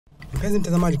Mpenzi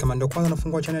mtazamaji, kama ndio kwanza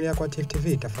nafungua channel yako ya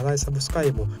TV, tafadhali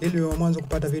subscribe ili uwe mwanzo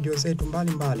kupata video zetu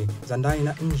mbalimbali za ndani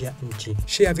na nje ya nchi.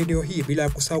 Share video hii bila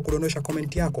kusahau kudondosha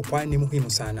comment yako, kwani ni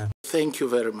muhimu sana. Thank you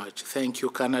very much. Thank you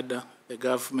Canada, the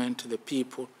government, the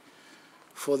people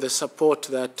for the support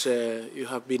that you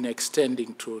have been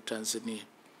extending to Tanzania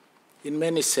in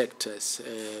many sectors,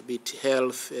 be it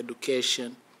health,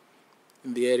 education,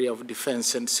 in the area of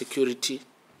defense and security,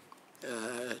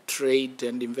 trade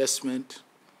and investment.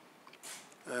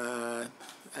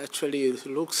 Actually, it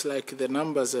looks like the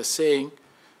numbers are saying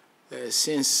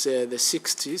since the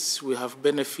 60s we have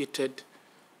benefited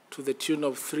to the tune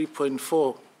of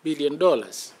 $3.4 billion.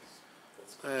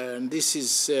 And this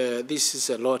is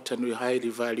a lot, and we highly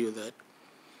value that.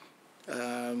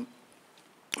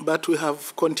 But we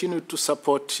have continued to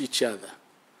support each other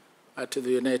at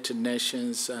the United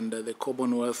Nations under the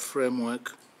Commonwealth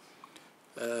framework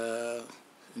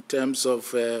in terms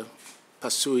of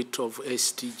pursuit of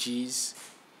SDGs,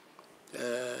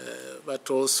 but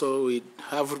also we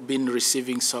have been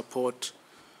receiving support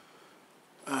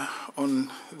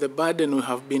on the burden we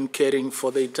have been carrying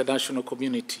for the international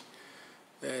community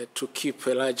to keep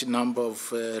a large number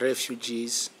of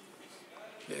refugees,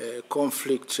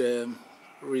 conflict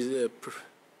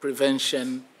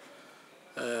prevention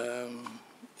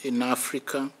in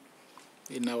Africa,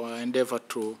 in our endeavor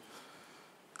to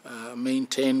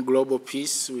maintain global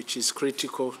peace, which is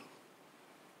critical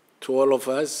to all of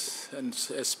us, and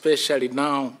especially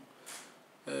now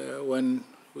when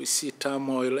we see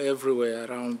turmoil everywhere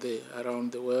around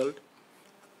the world.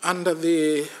 Under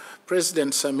the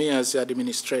President Samia's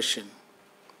administration,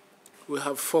 we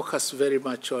have focused very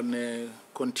much on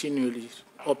continually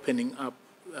opening up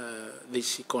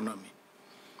this economy.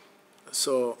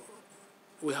 So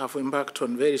we have embarked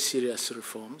on very serious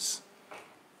reforms,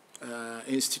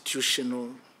 institutional,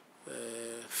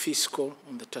 fiscal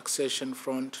on the taxation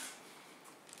front,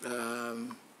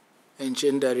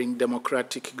 engendering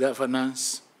democratic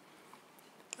governance.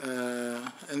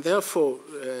 And therefore,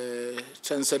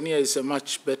 Tanzania is a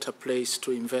much better place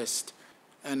to invest.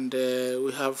 And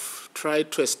we have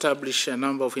tried to establish a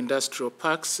number of industrial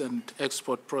parks and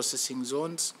export processing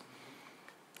zones.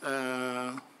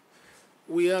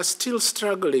 We are still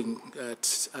struggling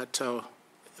at our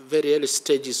very early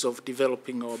stages of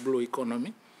developing our blue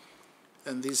economy.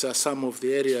 And these are some of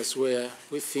the areas where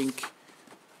we think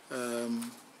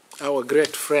our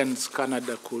great friends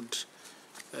Canada could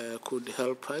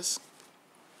help us.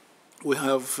 We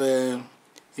have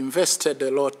invested a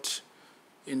lot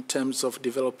in terms of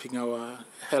developing our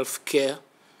health care,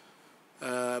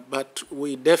 but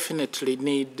we definitely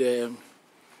need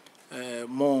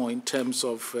more in terms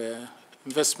of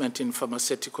investment in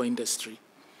pharmaceutical industry.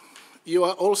 You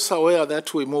are also aware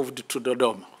that we moved to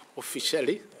Dodoma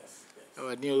officially,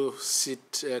 our new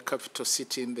capital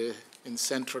city in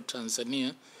central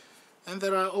Tanzania, and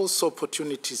there are also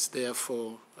opportunities there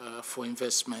for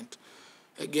investment,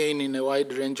 again in a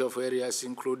wide range of areas,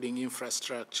 including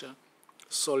infrastructure.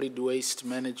 Solid waste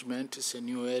management is a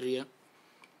new area.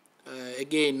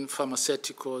 Again,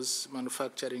 pharmaceuticals,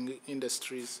 manufacturing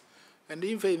industries, and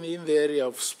even in the area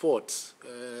of sports.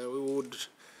 We would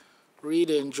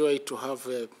really enjoy to have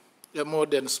a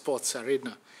modern sports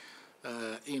arena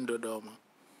in Dodoma.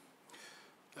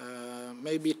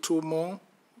 Maybe two more.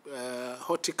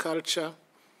 Horticulture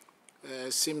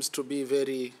seems to be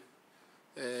very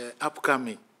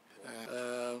upcoming.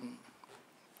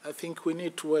 I think we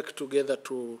need to work together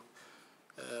to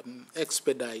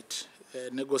expedite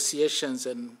negotiations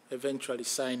and eventually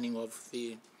signing of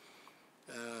the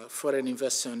Foreign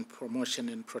Investment Promotion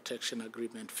and Protection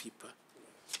Agreement, FIPA.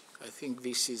 I think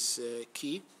this is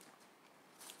key.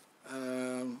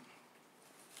 And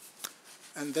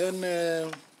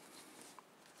then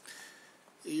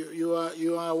you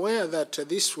are aware that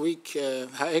this week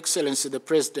Her Excellency the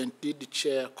President did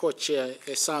co-chair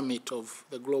a summit of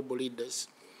the global leaders.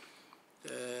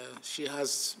 She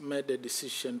has made a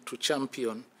decision to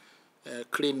champion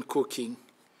clean cooking,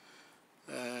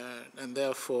 and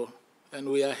therefore, and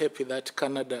we are happy that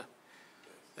Canada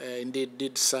indeed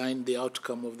did sign the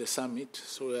outcome of the summit.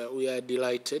 So we are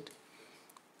delighted,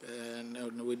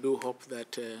 and we do hope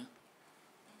that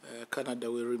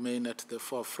Canada will remain at the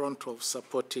forefront of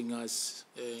supporting us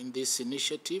in this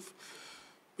initiative,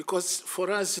 because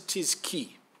for us it is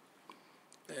key.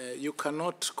 You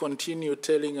cannot continue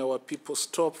telling our people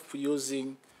stop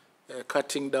using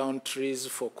cutting down trees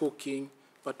for cooking,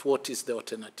 but what is the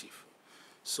alternative?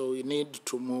 So we need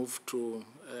to move to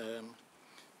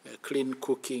clean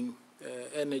cooking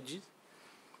energy,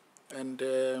 and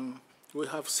we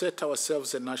have set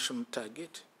ourselves a national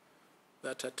target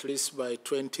that at least by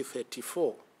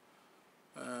 2034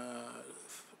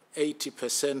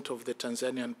 80% of the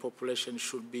Tanzanian population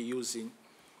should be using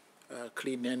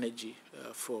clean energy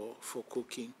for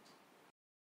cooking.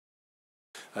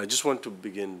 I just want to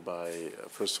begin by,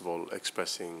 first of all,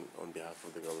 expressing on behalf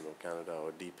of the Government of Canada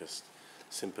our deepest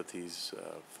sympathies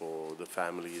for the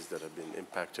families that have been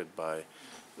impacted by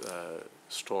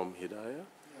Storm Hidayah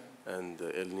and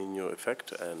the El Nino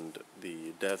effect, and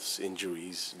the deaths,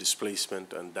 injuries,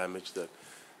 displacement, and damage that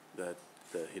the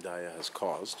Hidayah has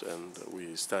caused. And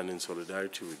we stand in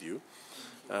solidarity with you.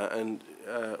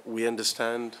 We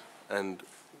understand, and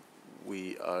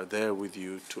we are there with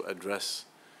you to address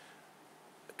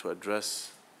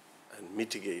and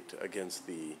mitigate against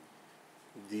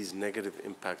these negative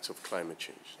impacts of climate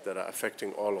change that are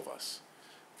affecting all of us,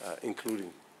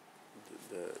 including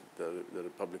the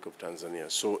Republic of Tanzania.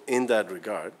 So in that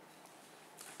regard,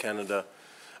 Canada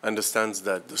understands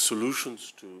that the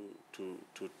solutions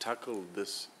to tackle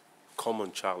this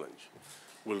common challenge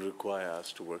will require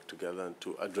us to work together and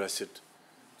to address it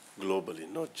globally,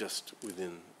 not just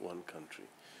within one country.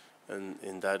 And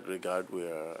in that regard, we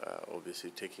are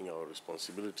obviously taking our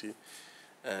responsibility.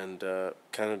 And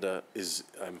Canada is,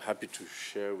 I'm happy to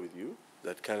share with you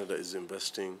that Canada is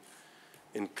investing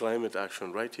in climate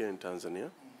action right here in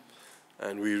Tanzania.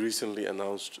 And we recently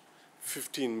announced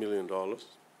 $15 million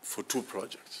for 2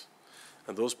 projects.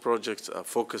 And those projects are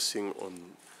focusing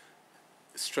on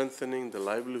strengthening the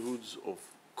livelihoods of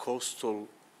coastal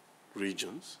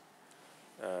regions.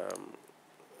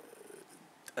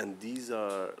 And these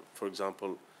are, for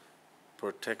example,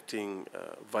 protecting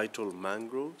vital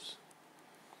mangroves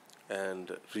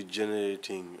and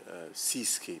regenerating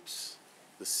seascapes,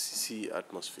 the sea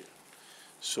atmosphere.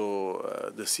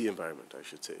 So the sea environment, I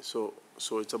should say. So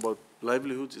it's about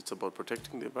livelihoods, it's about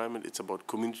protecting the environment, it's about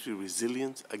community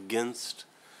resilience against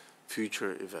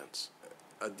future events.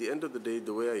 At the end of the day,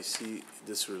 the way I see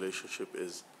this relationship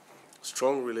is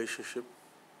strong relationship,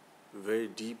 very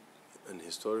deep and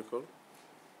historical,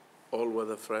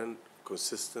 all-weather friend,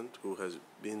 consistent, who has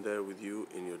been there with you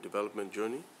in your development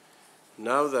journey.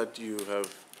 Now that you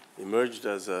have emerged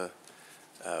as a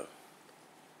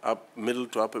middle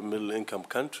to upper middle income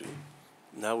country,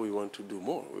 now we want to do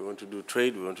more. We want to do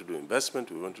trade, we want to do investment,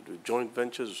 we want to do joint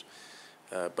ventures,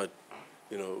 but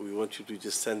we want you to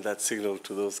just send that signal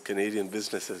to those Canadian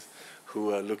businesses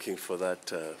who are looking for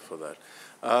that.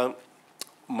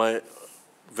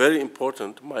 Very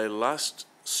important, my last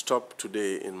stop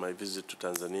today in my visit to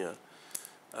Tanzania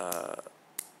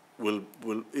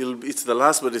it's the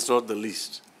last, but it's not the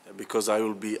least, because I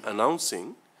will be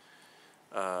announcing,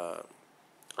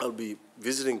 I'll be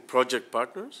visiting project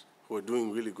partners who are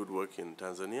doing really good work in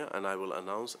Tanzania, and I will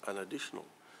announce an additional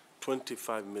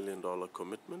 $25 million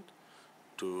commitment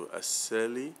to a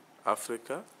SELI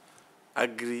Africa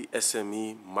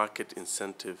Agri-SME Market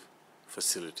Incentive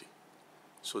Facility.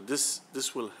 So this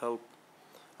will help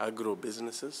agro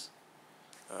businesses.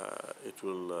 It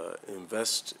will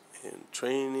invest in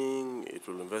training. It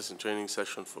will invest in training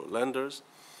sessions for lenders.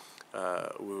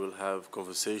 We will have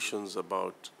conversations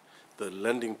about the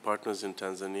lending partners in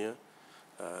Tanzania,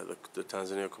 the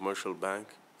Tanzania Commercial Bank,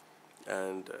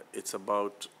 and it's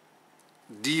about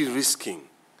de-risking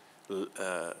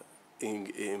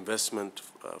investment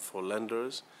for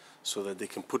lenders so that they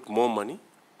can put more money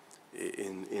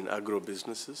in agro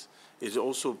businesses. It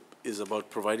also is about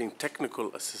providing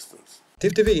technical assistance.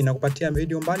 Tifu TV inakupatia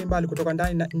video mbalimbali kutoka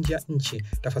ndani na nje ya nchi.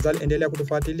 Tafadhali endelea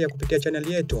kutufuatilia kupitia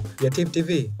channel yetu ya Tifu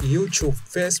TV, YouTube,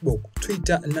 Facebook,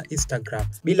 Twitter na Instagram.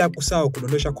 Bila kusahau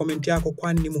kudondosha comment yako,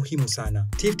 kwani ni muhimu sana.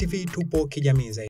 Tifu TV tupo kijamii zaidi.